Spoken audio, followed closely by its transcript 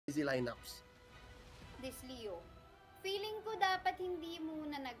easy lineups. This Leo. Feeling ko dapat hindi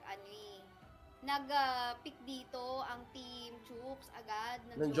muna nag-pick dito ang Team CHOOX agad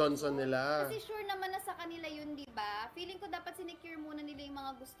ng Johnson nila. Kasi sure naman na sa kanila yun, di ba? Feeling ko dapat sinecure muna nila yung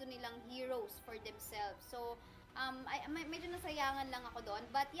mga gusto nilang heroes for themselves. So, medyo nasayangan lang ako doon.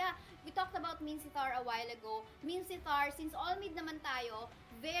 But yeah, we talked about Minsithar a while ago. Minsithar, since all mid naman tayo,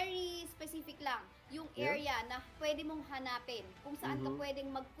 very specific lang yung area na pwede mong hanapin kung saan ka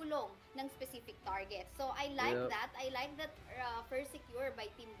pwedeng magkulong ng specific target. So, I like that. I like that first secure by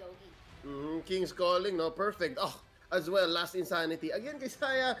Team DOGIE. King's Calling, no? Perfect. Oh, as well, Last Insanity. Again, kay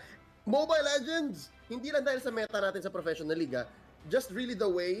Saya, Mobile Legends! Hindi lang dahil sa meta natin sa Professional League, just really the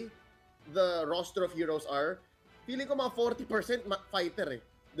way the roster of heroes are, feeling ko mga 40% fighter eh.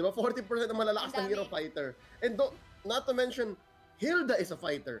 Di ba? 40% ang malalakas na hero fighter. And not to mention, Hilda is a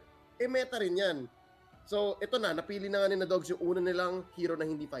fighter. Eh, meta rin yan. So, ito na, napili na nga ni na Dogs yung una nilang hero na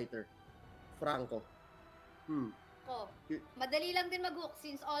hindi fighter. Franco. Madali lang din mag-hook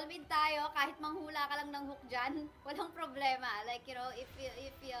since all mid tayo, kahit manghula ka lang ng hook dyan, walang problema. Like, you know, if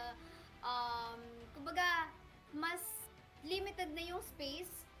kumbaga, mas limited na yung space,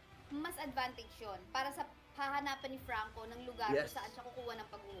 mas advantage yun para sa hahanapan ni Franco ng lugar kung saan siya kukuha ng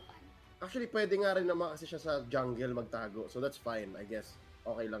paghuhukan. Actually, pwede nga rin naman kasi siya sa jungle magtago. So, that's fine, I guess.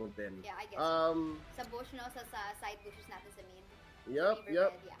 Okay lang din. Yeah, I guess. Sa bush, no? Sa side bushes natin sa mid. Yup.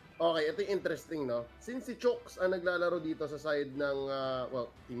 Okay, ito yung interesting, no? Since si CHOOX ang naglalaro dito sa side ng, well,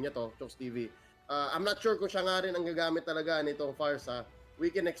 team niya to, CHOOX TV. I'm not sure kung siya nga rin ang gagamit talaga nitong Farsa.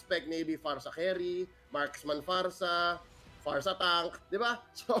 We can expect maybe Farsa carry, Marksman Farsa, Farsa tank, di ba?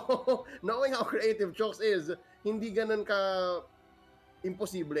 So, knowing how creative CHOOX is, hindi ganun ka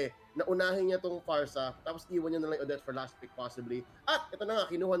imposible na unahin niya tong Farsa, tapos iwan niya na lang Odette for last pick possibly. At ito na nga,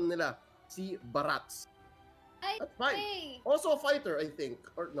 kinuha na nila si Barats. That's fine. Also a fighter, I think.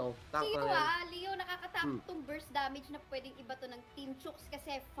 Or no, tank Leo, na yan. Leo, nakakatakot tong burst damage na pwedeng iba to ng Team CHOOX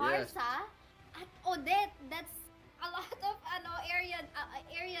kasi Farsa at Odette, that's a lot of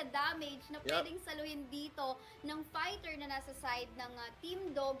area damage na pwedeng saluhin dito ng fighter na nasa side ng Team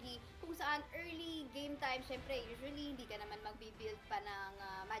DOGIE kung saan early game time, syempre, usually hindi ka naman magbibuild pa ng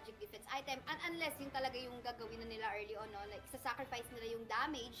magic defense item unless yung talaga yung gagawin na nila early on, no? Like, sasacrifice nila yung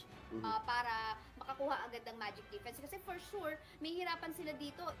damage para makakuha agad ng magic defense. Kasi for sure, may hirapan sila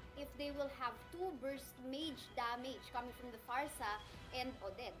dito if they will have 2 burst mage damage coming from the Farsa and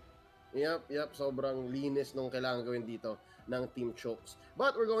Odette. Yep. Sobrang linis nung kailangan gawin dito ng Team CHOOX.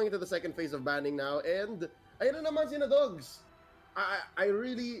 But we're going into the second phase of banning now. And, ayun na naman sina Dogs. I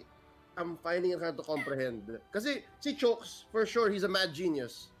really am finding it hard to comprehend. Kasi si CHOOX, for sure, he's a mad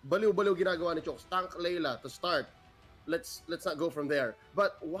genius. Baliw-baliw ginagawa ni CHOOX. Tank Layla to start. Let's not go from there.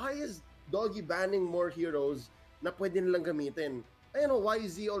 But why is DOGIE banning more heroes na pwede nilang gamitin? I know,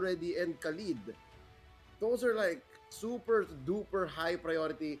 YZ already and Khalid. Those are like super duper high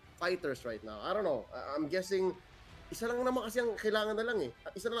priority fighters right now. I don't know. I'm guessing isa lang naman kasi ang kailangan na lang eh.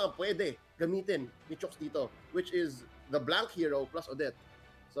 Isa na lang ang pwede gamitin ni CHOOX dito, which is the blank hero plus Odette.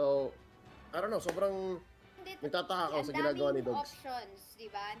 So, I don't know. Sobrang nagtataka ako sa ginagawa ni Dogs. Options, di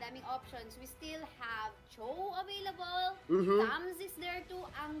ba? Ang daming options. We still have Cho available. Tams is there too.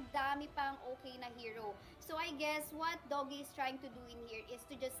 Ang dami pang okay na hero. So I guess what DOGIE is trying to do in here is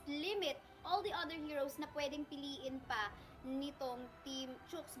to just limit all the other heroes na pwedeng piliin pa nitong Team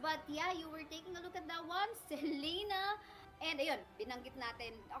CHOOX. But yeah, you were taking a look at that one. Selena. And ayun, binanggit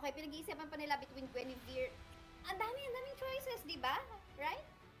natin. Okay, pinag-iisipan pa nila between Guinevere. Ang daming choices, di ba? Right?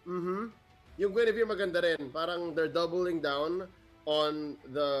 Yung Guinevere maganda rin. Parang they're doubling down on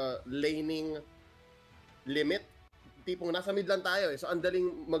the laning limit. Tipong nasa mid lang tayo eh. So,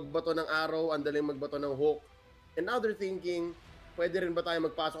 andaling magbato ng arrow, andaling magbato ng hook. And now they're thinking, pwede rin ba tayo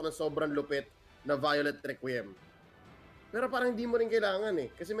magpasok ng sobrang lupit na Violet Requiem? Pero parang hindi mo rin kailangan eh.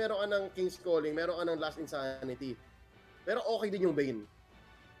 Kasi meron ka ng King's Calling, meron ka ng Last Insanity. Pero okay din yung Bane.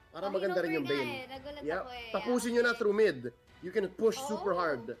 Parang maganda rin yung Bane. Nagulat ako eh. Tapusin nyo na through mid. You can push super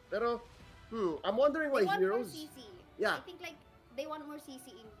hard. Pero, I'm wondering why heroes... They want more CC. Yeah. I think like, they want more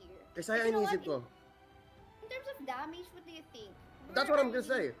CC in here. Kasi ang inisip ko. In terms of damage, what do you think? That's what I'm gonna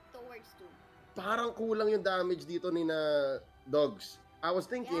say. Towards 2. Parang kulang yung damage dito ni na Dogs. I was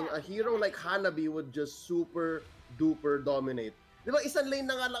thinking, a hero like Hanabi would just super duper dominate. Di ba, isang lane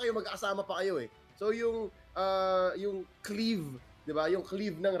na nga lang kayo, mag-asama pa kayo eh. So yung cleave, di ba, yung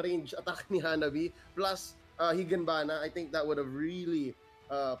cleave ng range attack ni Hanabi, plus Higanbana, I think that would have really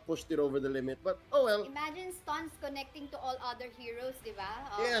pushed it over the limit. But, oh well. Imagine stuns connecting to all other heroes, di ba?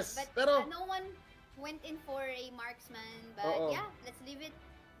 Yes, but pero... no one went in for a marksman. But yeah, let's leave it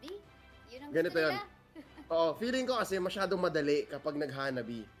be. Yun ang ganito gusto nila. Oo, feeling ko kasi masyadong madali kapag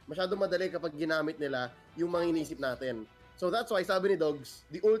naghanabi. Masyadong madali kapag ginamit nila yung mga inisip natin. So that's why sabi ni Dogs,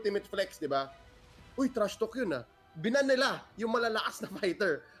 the ultimate flex, di ba? Uy, trash talk yun ah. Binan nila yung malalakas na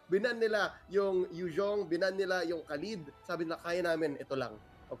fighter. Binan nila yung Yuzhong, binan nila yung Khalid. Sabi nila, kaya namin, ito lang.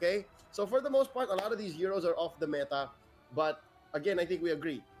 Okay? So for the most part, a lot of these heroes are off the meta. But again, I think we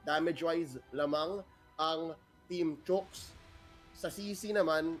agree. Damage-wise lamang ang Team CHOOX. Sa CC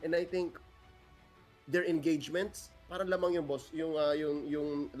naman, and I think their engagements, parang lamang yung boss,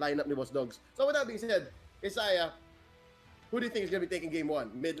 yung lineup ni Boss Dogs. So with that being said, Isaiah, who do you think is gonna be taking game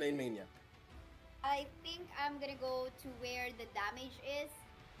 1? Mid lane mania. I think I'm gonna go to where the damage is.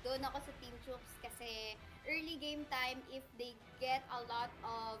 Doon ako sa Team CHOOX kasi early game time, if they get a lot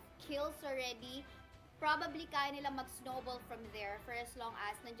of kills already, probably kaya nilang mag-snowball from there for as long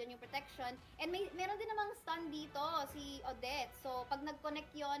as nandyan yung protection. And meron din namang stun dito, si Odette. So, pag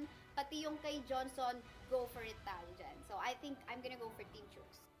nag-connect yon, pati yung kay Johnson, go for it tayo dyan. So, I think I'm gonna go for Team CHOOX.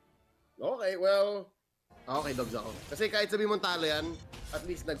 Okay, well, okay, Dogs ako. Kasi kahit sabi mong talo yan, at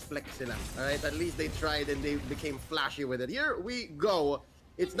least nag-flex sila. Alright, at least they tried and they became flashy with it. Here we go.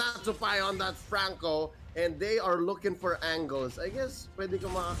 It's not Supay on that Franco. And they are looking for angles. I guess, pwede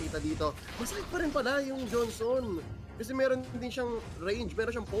kong makakita dito. Masakit pa rin pala yung Johnson. Kasi meron din siyang range,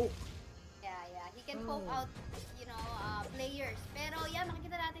 meron siyang poke. Yeah. He can poke out, players. Pero yeah,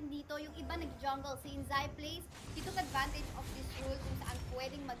 makikita natin dito, yung iba nag-jungle. Si Inzai plays, he took advantage of this rule kung saan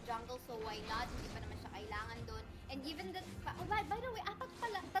pwedeng mag-jungle. So why not? Hindi pa naman siya kailangan doon. And given that, by the way,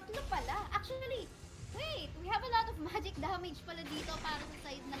 tatlo pala. Actually, wait, we have a lot of magic damage pala dito para sa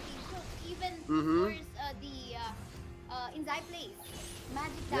side ng Team CHOOX. Even, of course, the Inzai plays.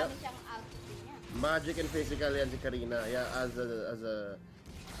 Magic damage ang output din niya. Magic and physical yan si Karina. Yeah,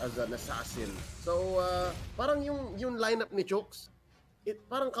 as an assassin. So, parang yung lineup ni CHOOX,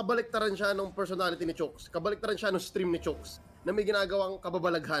 parang kabaliktaran siya ng personality ni CHOOX. Kabaliktaran siya ng stream ni CHOOX na may ginagawang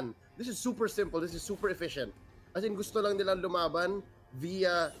kababalaghan. This is super simple. This is super efficient. As in, gusto lang nila lumaban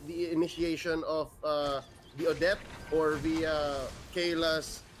via the initiation of the Odette or via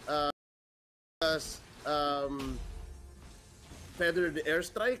Kayla's feathered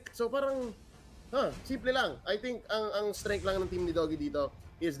airstrike. So parang, simple lang. I think ang strength lang ng team ni Doggie dito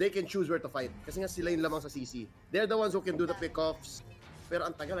is they can choose where to fight. Kasi nga sila yung lamang sa CC. They're the ones who can do the pickoffs. Pero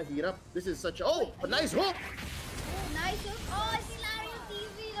ang tagal, ang hirap. This is such a... Oh! A nice hook! Oh, nice hook! Oh, si Larry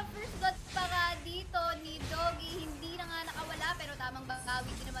TV, the first got para dito ni Doggie. Hindi na nga nakawala, pero tamang bawi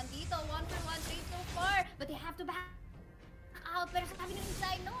din naman dito. 1-for-1 trade so far. But they have to back out. Pero sabi ng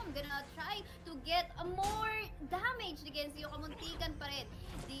inside, no, I'm gonna try to get more damage against you. Kamuntikan pa rin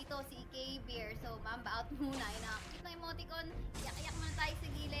dito si K-Beer. So, mamba out muna. Inakit na emoticon. Iyak-iyak muna tayo sa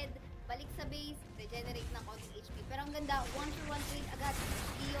gilid. Balik sa base. Regenerate ng konting HP. Pero ang ganda, 1-for-1 trade agad.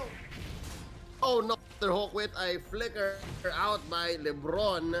 EO. Oh no, their hook with I flicker out by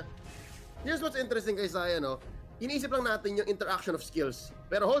LeBron. Here's what's interesting kay Saya, no? Iniisip lang natin yung interaction of skills.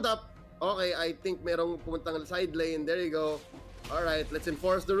 Pero hold up. Okay, I think merong pumuntang side lane. There you go. Alright, let's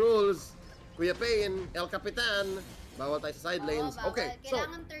enforce the rules. Kuya Payne, El Capitan. Bawal tayo sa side lanes. Okay, so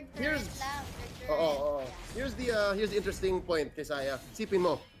here's here's the interesting point kay Saya. Sipin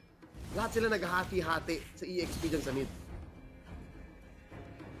mo, lahat sila naghahati-hati sa EXP dyan sa mid.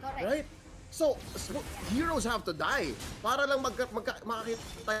 Correct. Right? So, heroes have to die para lang makakita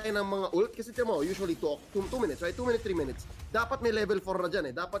tayo ng mga ult. Kasi tiyan mo, usually 2 minutes, right? 2 minutes, 3 minutes. Dapat may level 4 na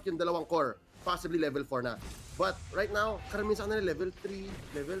dyan eh. Dapat yung dalawang core, possibly level 4 na. But right now, karamihan sa kanila level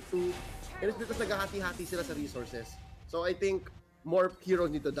 3, level 2. And it's because naghahati-hati sila sa resources. So I think more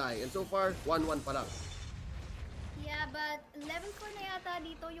heroes need to die. And so far, 1-1 pa lang. Yeah, but level 4 na yata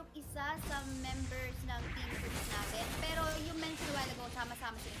dito yung isa sa members ng Team CHOOX natin. Pero yung mention a while ago,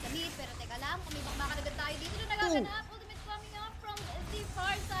 sama-sama sila sa mid. Pero teka lang, kung may makakalagan tayo dito na nagaganap. Ultimate coming up from the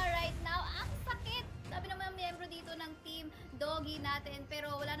Farsa right now. Ang sakit! Sabi ng mga miyembro dito ng Team Doggie natin.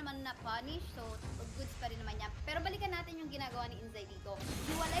 Pero wala naman na-punish. So, goods pa rin naman niya. Pero balikan natin yung ginagawa ni Inzai dito.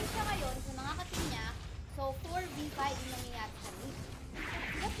 Hiwalay siya ngayon sa mga katim niya. So, 4v5 yung nangyayari sa mid.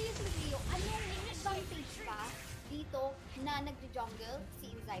 What do you think, Leo? Anong advantage pa dito na nag-jungle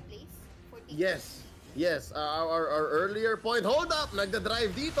si Inzai plays? Yes. Our earlier point. Hold up!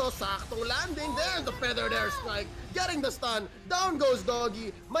 Nagda-drive dito. Saktong landing. There's the feathered airstrike. Getting the stun. Down goes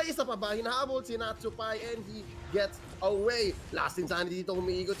Doggie. May isa pa ba? Hinahabol si Natsupai and he gets away. Last insanity dito.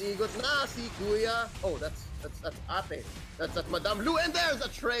 Umiigot-igot na si Kuya. Oh, that's Ate. That's Madame Lu. And there's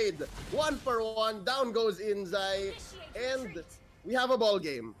a trade. 1-for-1. Down goes Inzai. And we have a ball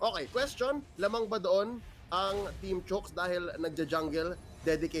game. Okay, question. Lamang ba doon ang Team CHOOX dahil nagja-jungle,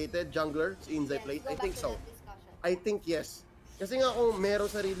 dedicated jungler si Inzai plays? I think so. I think yes. Kasi nga kung meron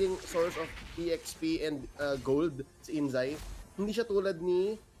sariling source of EXP and gold si Inzai, hindi siya tulad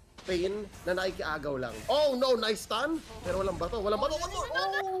ni Pain na nakikiagaw lang. Oh no, nice stun! Pero walang bato, walang bato!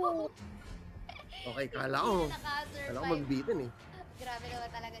 Oh! Okay, kala ko magbitin eh. Grabe naman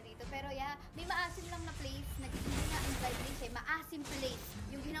talaga dito. Pero yeah, may maasim lang na place. Nagsisimula nga Inzai place eh. Maasim place.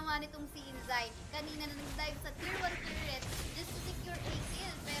 Yung ginawa nitong si Inzai. Kanina na nag-dive sa tier 1 turret just to secure a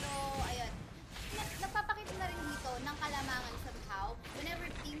kill. Pero ayun, napapakita na rin dito ng kalamangan somehow whenever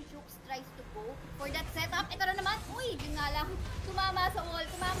Team CHOOX tries to go for that setup. Ito na naman, uy, yun nga lang, tumama sa wall,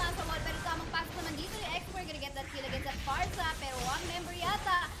 pero tamang pass naman dito yung expert gonna get that kill against that Farsa, pero one member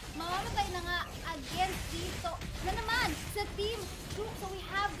yata, mamamatay na nga against dito na naman sa Team CHOOX. So we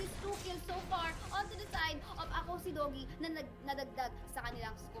have these 2 kills so far onto the side of ako si Doggie na nadagdag sa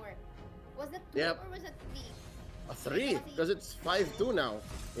kanilang score. Was that 2 or was that 3? A 3, because it's 5-2 now.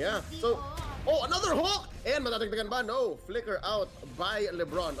 Yeah, so, oh, another hook! And matatagdagan ba? No, flicker out by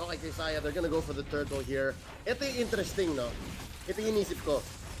LeBron. Okay, kay Saya, they're gonna go for the turtle here. Ito yung interesting, no? Ito yung inisip ko.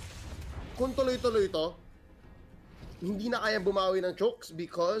 Kung tuloy-tuloy ito, hindi na kaya bumawi ng CHOOX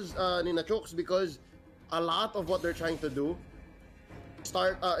because, because a lot of what they're trying to do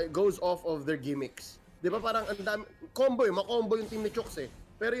goes off of their gimmicks. Di ba parang ang dami, makombo yung team ni CHOOX eh.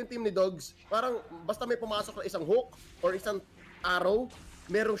 Pero yung team ni Dogs, parang basta may pumasok na isang hook or isang arrow,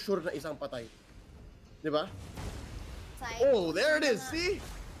 merong sure na isang patay. Di ba? Oh, there it is! See?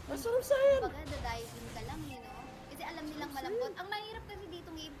 That's what I'm saying! Pagka diving ka lang, you know? Kasi alam nilang malambot. Ang mahirap kasi dito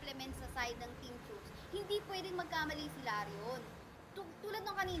i-implement sa side ng Team CHOOX, hindi pwedeng magkamali si Larion. Tulad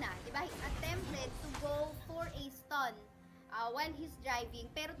ng kanina, di ba? He attempted to go for a stun while he's driving,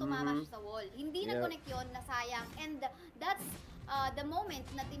 pero tumama siya sa wall. Hindi na-connect yun, nasayang. And that's the moment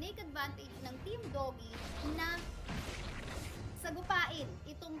na tinake advantage ng Team Doggie na sagupain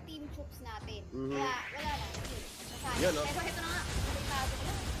itong Team CHOOX natin. Kaya wala na. Nasayang. Pero ito na nga, delikado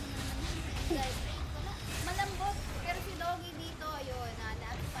na. Malambot. Pero si Doggie dito, ayun,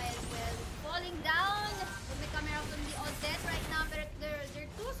 na-apply as well. Falling down. May camera from the Odette right now, pero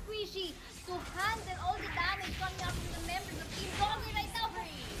they're too squishy to handle all the damage coming up from the members of Team Doggie right now.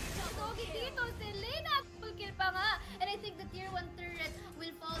 Doggie dito, Selena, full kill pa nga. And I think the tier 1 turret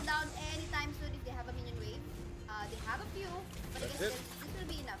will fall down anytime soon if they have a minion wave. They have a few, but I guess this will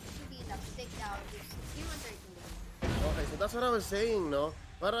be enough. This will be enough to take down this tier 1 turret. Okay, so that's what I was saying, no?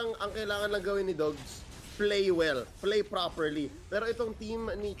 Parang ang kailangan lang gawin ni Dogs, play well, play properly. Pero itong team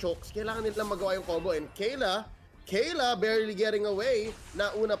ni CHOOX, kailangan nilang magawa yung combo. And Kayla barely getting away.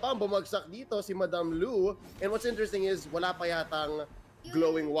 Nauna pa bumagsak dito si Madam Lou. And what's interesting is, wala pa yatang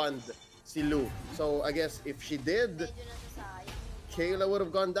glowing wand si Lou. So I guess if she did, Kayla would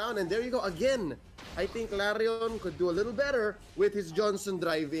have gone down. And there you go again. I think Larion could do a little better with his Johnson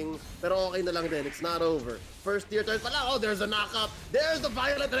driving. Pero okay na lang din. It's not over. First tier turret pala. Oh, there's a knockup. There's the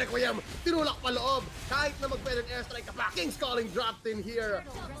Violet Requiem. Tinulak pa loob. Kahit na mag-better airstrike ka pa. King's Calling dropped in here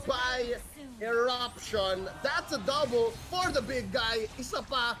by Eruption. That's a double for the big guy. Isa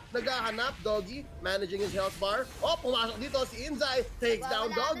pa. Naghahanap. Doggie managing his health bar. Oh, pumasok dito si Inzai. Takes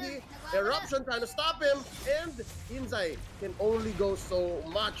down Doggie. Eruption trying to stop him. And Inzai can only go so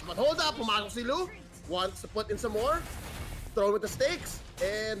much. But hold up. Pumasok si Lou. Wants to put in some more. Throw with the stakes.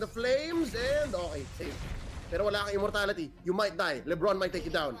 And the flames. And okay, safe. Pero wala kang immortality. You might die. LeBron might take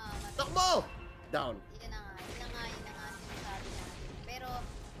you down. Takbo! Down. Yun na nga sinasabi natin. Pero,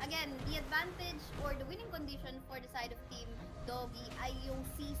 again, the advantage or the winning condition for the side of Team Doggie ay yung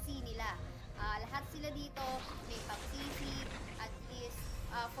CC nila. Lahat sila dito, may pang-CC, at least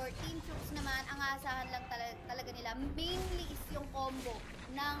for Team CHOOX naman, ang asahan lang talaga nila, mainly is yung combo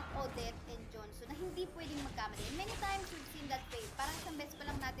ng Odette and Johnson na hindi pwedeng magkamali. Many times we've seen that play. Parang isang beses pa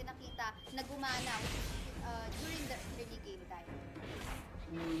lang natin nakita na gumana during the early game time.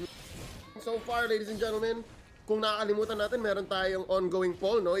 So far, ladies and gentlemen, kung nakakalimutan natin, meron tayong ongoing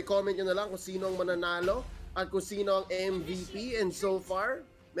poll, no? I-comment nyo na lang kung sino ang mananalo at kung sino ang MVP. And so far,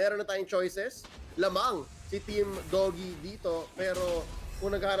 meron na tayong choices. Lamang si Team Doggie dito, pero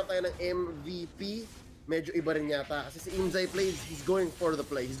kung naghahanap tayo ng MVP, medyo iba rin yata. Kasi si Inzai plays, he's going for the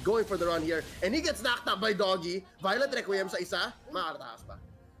play. He's going for the run here. And he gets knocked up by Doggie. Violet Requiem sa isa, makakatakas pa.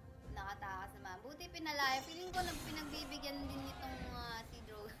 Nakatakas naman. Buti pinalaya. Feeling ko pinagbibigyan din itong si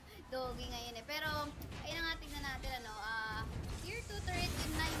Doggie ngayon eh. Pero, ayun na nga, tingnan natin tier 2 turret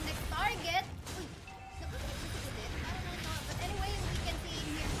yun na yung next target. Uy, napagpapagpapagpapagpapag din. I don't know. But anyway, we can see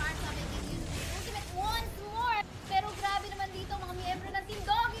here, Farsa making use of ultimate once more. Pero grabe naman dito, mga miyembro ng Team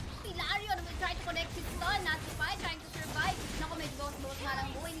Doggie. Si Larion will try to connect his stun, not to fight, trying to survive. Naku, may ghost nga lang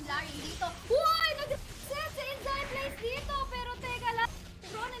buhay ni Larion dito. Uy, nag-set sa inside place dito. Pero teka lang,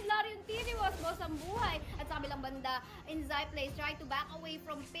 Ron and Larion TV was boss ang buhay. At sa kabilang banda, Inzai plays, try to back away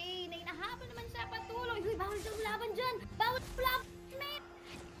from Pain. Ay, nahabol naman siya patuloy. Uy, bawal daw laban dyan. Bawal laban, man.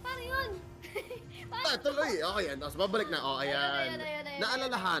 Paano yun? Tuloy. Okay yan. Tapos babalik na. Ayan.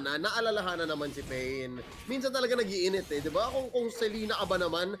 Naalalahanan naman si Pain. Minsan talaga nag-iinit eh. Diba? Kung Selena ka ba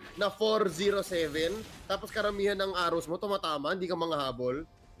naman na 407, tapos karamihan ng arrows mo tumatama, hindi ka manghahabol.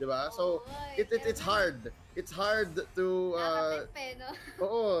 Diba? So, it's hard. It's hard to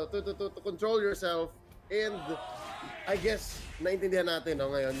to control yourself. And I guess naintindihan natin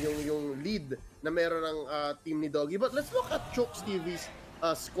ngayon yung lead na meron ng team ni Doggie. But let's look at CHOOX TV's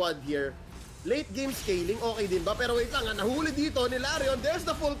squad here. Late game scaling, okay din ba? Pero wait lang, nahuli dito ni Larion. There's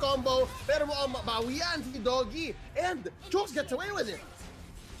the full combo. Pero mukhang mabawi yan si Doggie. And CHOOX gets away with it.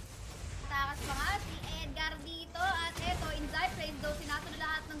 Takas pa nga si Edgar dito. At eto, Inzai plays daw sinasunod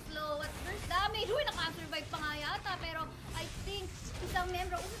lahat ng slow at burst damage. Uy, nakasurvive pa nga yata. Pero I think isang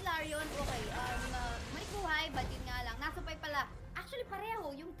membro, Larion, okay. May buhay, but yun nga lang. Nasupay pala. Actually, pareho.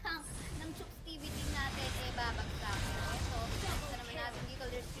 Yung tank ng CHOOX TV team natin, babagsak. Eto, isa naman natin dito.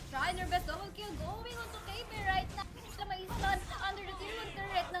 They're trying their best. Double kill going on to Kaper right now. Siya may stun under the tier 1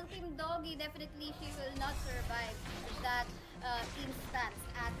 turret ng Team Doggie. Definitely, she will not survive that team stance.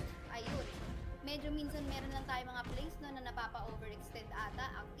 At ayun, medyo minsan meron lang tayo mga plays na napapa-overextend ata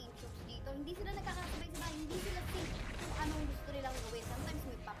ang Team CHOOX dito. Hindi sila nagkakasabay-sabay, hindi sila think kung anong gusto nilang gawin. Sometimes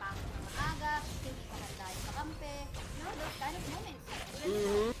may papasok ng maaga, hindi pa handa yung kakampi. You know, those kind of moments.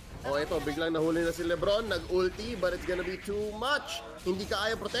 Ito, biglang nahuli na si Lebron, nag-ulti, but it's gonna be too much. Hindi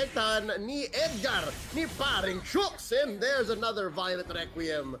kaya protektahan ni Edgar, ni paring CHOOX. And there's another Violet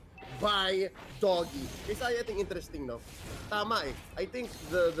Requiem by Doggie. Isa, I think interesting, no? Tama eh. I think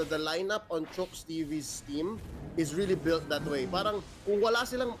the lineup on CHOOX TV's team is really built that way. Parang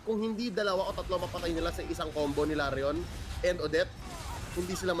kung hindi dalawa o tatlo mapatay nila sa isang combo ni Larion and Odette,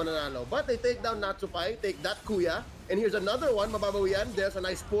 hindi sila mananalo. But they take down Natsupai, take that Kuya, and here's another one, mababawian. There's a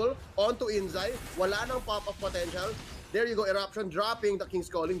nice pull onto Inzai. Wala nang pop-up potential. There you go, Eruption dropping the King's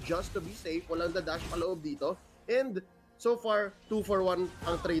Calling just to be safe. Walang dash paloob dito. And so far, 2-for-1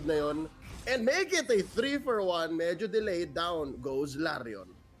 ang trade na yon. And make it a 3-for-1. Medyo delayed. Down goes Larion.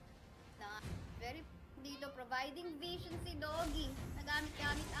 Very dito, providing vision si Doggie.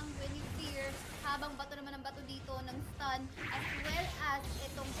 Nagamit-gamit ang Winnie habang bato naman ang bato dito ng stun, as well as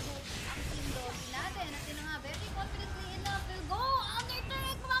itong CHOOX ang Team Doggie natin. At yun na nga, very confidently enough, will go under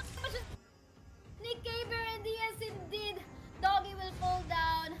turret. Kumakita pa siya ni Kaber, and yes indeed, Doggie will fall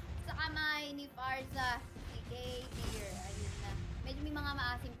down sa kamay ni Farza. Si Kaber, ayun na. Medyo may mga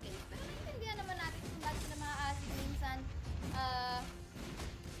maasim plays, pero hindi naman natin kung bakit sila maasim minsan.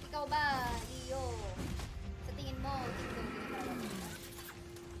 Ikaw ba, Leo? Sa tingin mo, Team Doggie na talaga?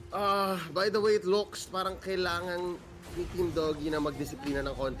 By the way, it looks parang kailangan ni Team Doggie na magdisiplina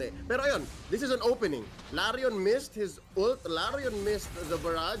ng konti. Pero ayun, this is an opening. Larion missed his ult. Larion missed the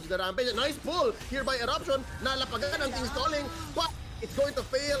barrage, the rampage. Nice pull here by Eruption. Nalapagan ang King's Calling, but it's going to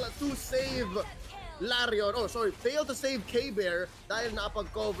fail to save Larion. Fail to save K-Bear dahil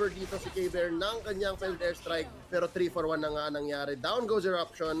nakapag-cover dito si K-Bear ng kanyang failed airstrike. Pero 3-for-1 na nga nangyari. Down goes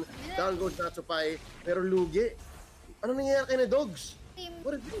Eruption, down goes Natsupai. Pero lugi. Ano nangyayari kay na Dogs? Team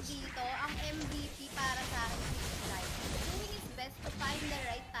dito, ang MVP para sa akin si Inzai. Doing his best to find the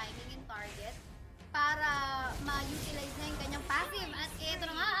right timing and target para ma-utilize na yung kanyang passive. At ito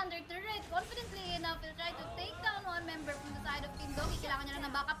na nga, under turret, confidently enough, will try to take down one member from the side of Team Doggie. Kailangan niya na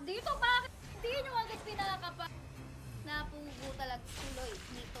ng backup dito. Bakit hindi nyo agad pinakapa? Napugo talaga tuloy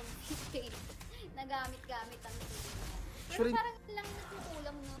nitong si Kate. Nagamit-gamit ang team. Pero parang lang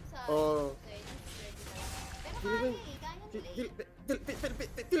nagkukulang nun sa pero kaya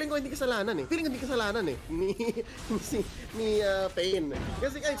Feeling ko hindi kasalanan eh. Ni Pain.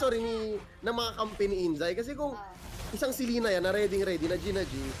 Kasi ng mga kampi ni Inzai. Kasi kung isang Selena yan na ready na G,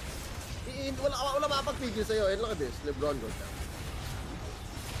 wala mapagpigil sa'yo. And look at this, Lebron goes down.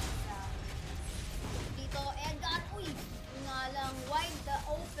 Dito, Edgar, nga lang, wide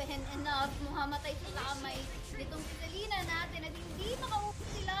open enough. Mamatay siya sa kamay nitong si Selena natin at hindi makaupo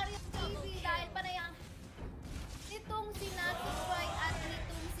si Larion TV dahil panayang nitong si Natsupai at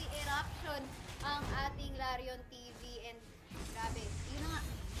nitong si Eruption ang ating Larion TV. And grabe, yun na nga,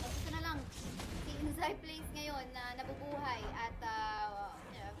 gusto na lang si Inzai plays ngayon na nabubuhay at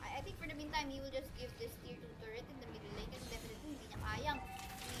I think for the meantime he will just give this tier 2 turret in the middle lane kasi definitely hindi niya kayang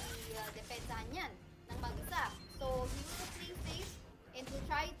i-depensahan yan ng mag-isa. So he will play safe and will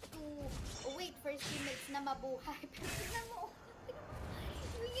try to wait for his teammates na mabuhay. Pero tignan mo,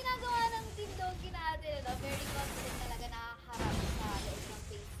 yung ginagawa ng Team Doggie natin, very confident talaga nakaharap sa loob ng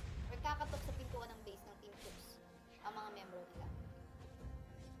base or kakatok sa pintuan ng base ng Team CHOOX ang mga membro nila.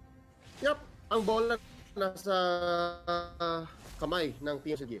 Yup, ang bola nasa kamay ng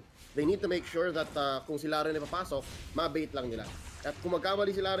Team DOGIE. They need to make sure that kung sila rin ipapasok, mabait lang nila. At kung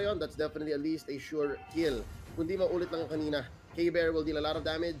magkamali sila rin, that's definitely at least a sure kill. Kundi maulit lang kanina. K-Bear will deal a lot of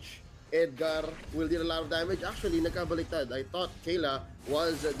damage. Edgar will deal a lot of damage. Actually, nagkabaliktad. I thought Kayla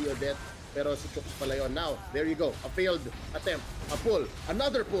was the Odette, pero si Chooks pala yun. Now, there you go. A failed attempt. A pull.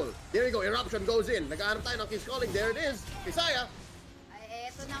 Another pull. There you go. Eruption goes in. Nag-aanap tayo ng Kiss Calling. There it is. Isaiah.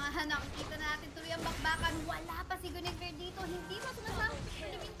 Ay, eto na nga. Nakikita natin tuloy ang bakbakan. Wala pa si Guinevere dito. Hindi pa sumasama.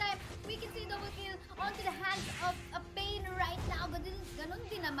 In the meantime, we can see double kill onto the hands of a Pain right now. Ganun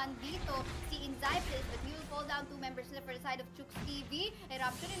din naman dito si Inzai plays, but he will fall down 2 members left for the side of CHOOX TV.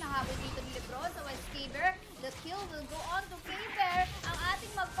 Eruption in nahabol dito ni Lebron sa West K-Bear. The kill will go on to K-Bear. Ang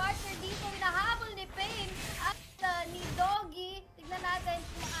ating mag-partner dito, hinahabol ni Pain at ni Doggie. Tignan natin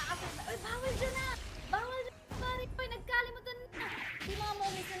kung makakasunod. Uy, bawal dyan na! Bawal dyan! Pare, nagkalimutan na. Di mga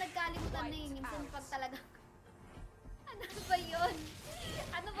moments na nagkalimutan na yun. Minsan pag talaga... Ano ba yun?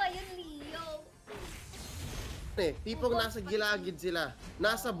 Ano ba yun, Leo? Tipong nasa gilagid sila,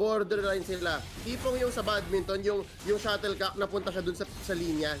 nasa borderline sila. Tipong yung sa badminton, yung shuttlecock napunta siya dun sa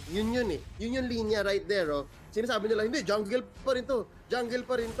linya. Yun eh. Yun yung linya right there, oh. Sinasabi nila, hindi, jungle pa rin to. Jungle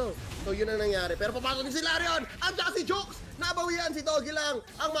pa rin to. So yun ang nangyari. Pero papasok din si Larion! Andiyan si CHOOX! Nabawian si Doggie lang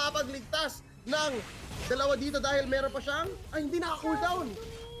ang makapagligtas ng dalawa dito dahil meron pa siyang, ay hindi, naka-cooldown.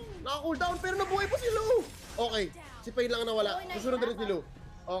 Naka-cooldown pero nabuhay pa si Lou. Okay, si Pain lang nawala. Susunod rin si Lou.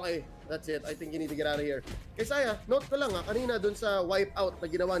 Okay, that's it. I think you need to get out of here. Kaya saya, note ko lang kanina dun sa wipeout na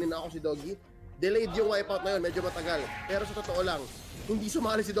ginawa ni ako si Doggie, delayed yung wipeout na yun, medyo matagal. Pero sa totoo lang, hindi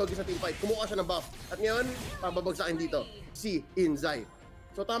sumali si Doggie sa teamfight. Kumuha siya ng buff. At ngayon, pababagsakin dito, si Inzai.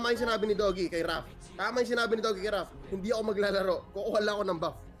 So tama yung sinabi ni Doggie kay Raph. Tama yung sinabi ni Doggie kay Raph. Hindi ako maglalaro. Kukuha lang ako ng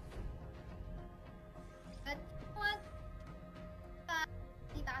buff. At what?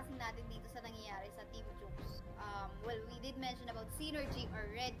 Kita kasi natin dito sa nangyayari sa Team CHOOX. Well, we did mention about synergy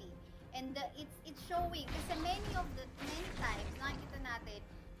already. And it's showing kasi many times nakikita natin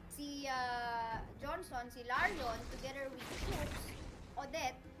si Johnson, si Larion together with CHOOX,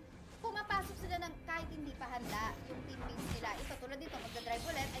 Odette, pumapasok sila ng kahit hindi pa handa yung teammates nila. Ito tulad dito, magdadrive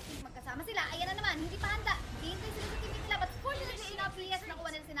ulit, I think magkasama sila. Ayan na naman, hindi pa handa. Hihintay sila sa teammates nila. But fortunately enough, yes, nakuha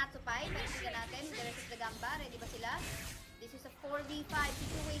nila si Natsupay. Pagkita natin, the rest of the Gamba, ready ba sila? This is a 4v5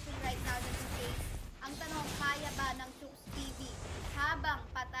 situation right now just in case. Ang tanong, kaya ba ng CHOOX TV habang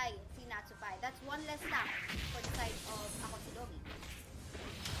patay si Natsupay? That's one less lang for the side of ako si Doggie.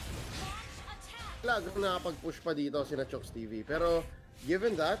 Lagang nakapag-push pa dito si CHOOX TV. Pero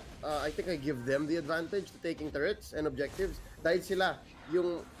given that, I think I give them the advantage to taking turrets and objectives dahil sila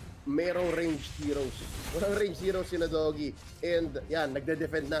yung merong ranged heroes. Walang ranged heroes si Doggie. And yan,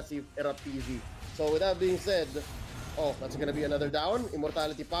 nagde-defend na si Erap TV. So with that being said, oh, that's gonna be another down.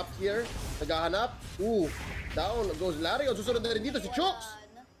 Immortality pop here. Naghahanap. Ooh, down goes Larry. O, susunod na rin dito si CHOOX.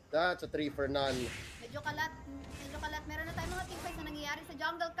 That's a 3 for none. Medyo kalat. Meron na tayong mga teamfights na nangyayari sa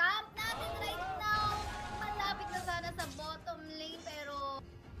jungle camp natin right now. Malapit na sana sa bottom lane pero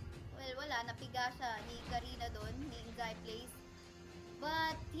well, wala. Napiga siya ni Karina doon, ni Inzai Place.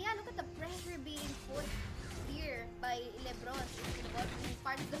 But yeah, look at the pressure being put here by Lebron. Yung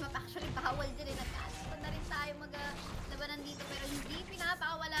part of the map actually bawal din eh. Nagkasipon na rin tayo maglabanan dito pero hindi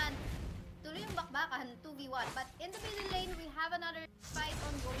pinapawalan. Tuloy yung bakbakan, 2v1. But in the middle lane, we have another fight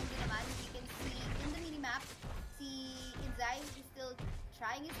ongoing din naman. You can see in the minimap, si Inzai is still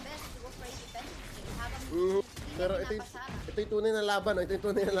trying his best to go for a defensive kill. Pero ito yung tunay na laban. Ito yung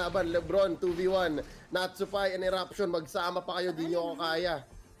tunay na laban. Lebron, 2v1. Natsupay and Eruption. Magsama pa kayo. Di nyo ako kaya.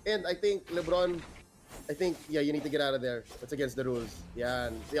 And I think, Lebron, yeah, you need to get out of there. That's against the rules.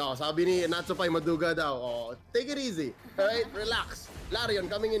 Yan. Yo, sabi ni Natsupay, maduga daw. Oh, take it easy. Alright? Relax. Larion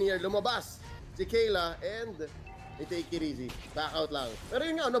coming in here. Lumabas si Kayla and they take it easy. Back out lang. Pero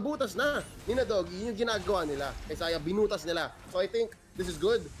yun nga, nabutas na ni Doggie. Yun yung ginagawa nila. Kaya saya, binutas nila. So I think this is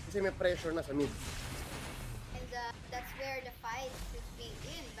good kasi may pressure na sa mid. And that's where the fight should be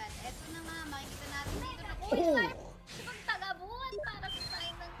in. But eto na nga, makikita natin dito na pagtagabuhan para sa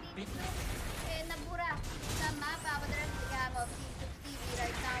side ng Team CHOOX. Nabura sa mapa. Madalas the gang of Team CHOOX TV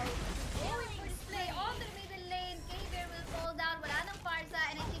right now. Going for display on the middle lane. K-Bear will fall down. Wala nang Farsa.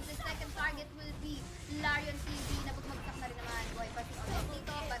 And I think the second target will be Larion TV na bumagsak na rin naman. Boy, pa si Odette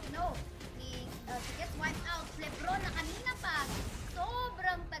dito. But no. He gets wiped out. Lebron na kanina pa.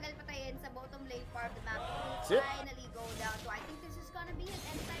 Sobrang tagal patayin sa bottom lane part of the map. Will finally go down. So I think this is gonna be it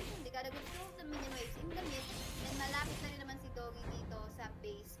anytime soon. They gotta go through the minion waves in the mid. And malapit na rin naman si Doggie dito sa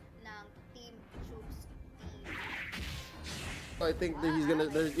base ng Team CHOOX team. I think that he's gonna...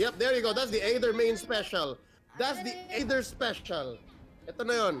 Yep, there you go. That's the Aether main special. That's the Aether special. Ito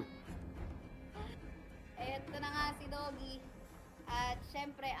na yun. Eto na nga si Doggie. At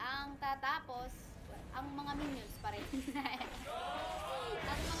syempre, ang tatapos, ang mga minions pa rin.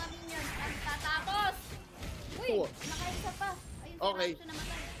 Ang mga minions ang tatapos! Uy, nakaisa pa. Ayun, Okay. siya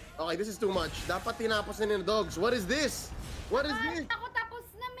namatay. Okay, this is too much. Dapat tinapos na ni Dogs. What is this? What is this? Ako tapos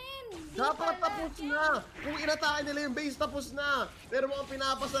na, men! Di Dapat pala. tapos na. Kung inatake nila yung base, tapos na. Pero mukhang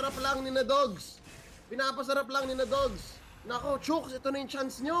pinapasarap lang ni na Dogs. Pinapasarap lang ni na Dogs. Nako, Chooks, ito na yung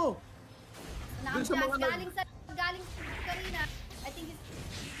chance nyo. Dun sa mga Galing sa Karina. I think he's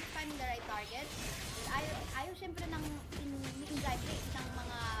finding the right target. Ayaw syempre ng in-drive rate ng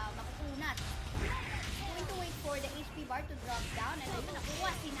mga makukunat. Going to wait for the HP bar to drop down. And ayun,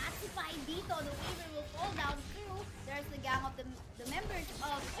 nakuha. Sinatsify dito. The waiver will fall down through. There's the gang of the members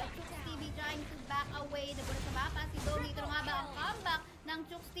of CHOOX TV trying to back away. Nagulat sa mapa. Si Doggie, ito nga ba ang comeback ng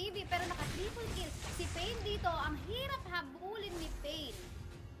CHOOX TV? Pero naka-triple kill. Si Pain dito, ang hirap habulin ni Pain.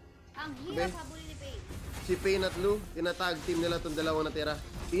 Ang hirap habulin ni Pain. Si Pain at Lou, tinatag team nila itong dalawang natira.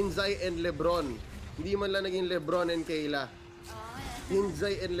 Inzai and Lebron. Hindi man lang naging Lebron and Kayla.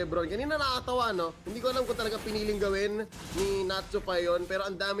 Inzai and Lebron. Kanina nakakatawa, no? Hindi ko alam kung talaga piniling gawin ni Natsu pa yun. Pero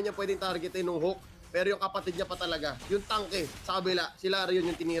ang dami niya pwedeng targetin nung hook. Pero yung kapatid niya pa talaga. Yung tanke sa kabila. Sila rin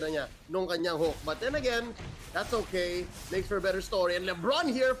yung tinira niya nung kanyang hook. But then again, that's okay. Makes for a better story. And Lebron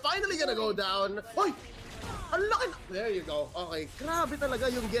here, finally gonna go down. Hoy! Ang laki na! There you go. Okay. Grabe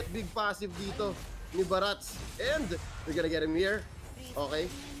talaga yung get big passive dito ni Barats. And we're gonna get him here. Okay.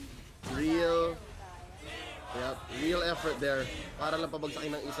 Real effort there. Para lang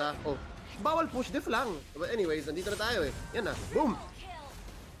pabagsakin ng isa. Oh, bawal push diff lang. But anyways, nandito na tayo eh. Yan na. Boom!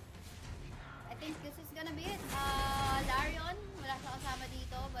 I think this is gonna be it. Darion, wala siya kasama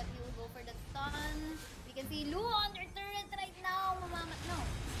dito, but he will go for the stun. We can see Lou on their turret right now.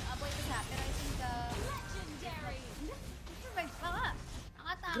 Boy pa siya. Pero I think, legendary. Survive pa nga.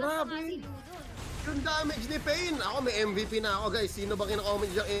 Nakatakas pa nga si Lou dun. Yung damage ni Pain. Ako may MVP na ako, guys. Sino ba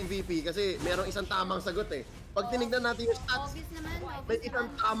kinakomment yung MVP? Kasi merong isang tamang sagot eh. Pag tinignan natin yung stats, Obvious naman. may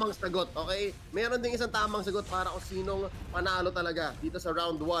isang tamang sagot, okay? Meron ding isang tamang sagot para kung sinong panalo talaga dito sa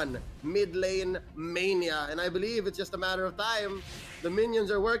round 1. Mid lane mania. And I believe it's just a matter of time. The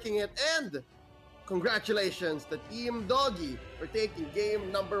minions are working it. And congratulations to Team Doggie for taking game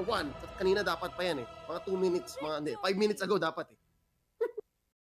number 1. Kanina dapat pa yan eh. Mga 2 minutes, 5 minutes ago dapat eh.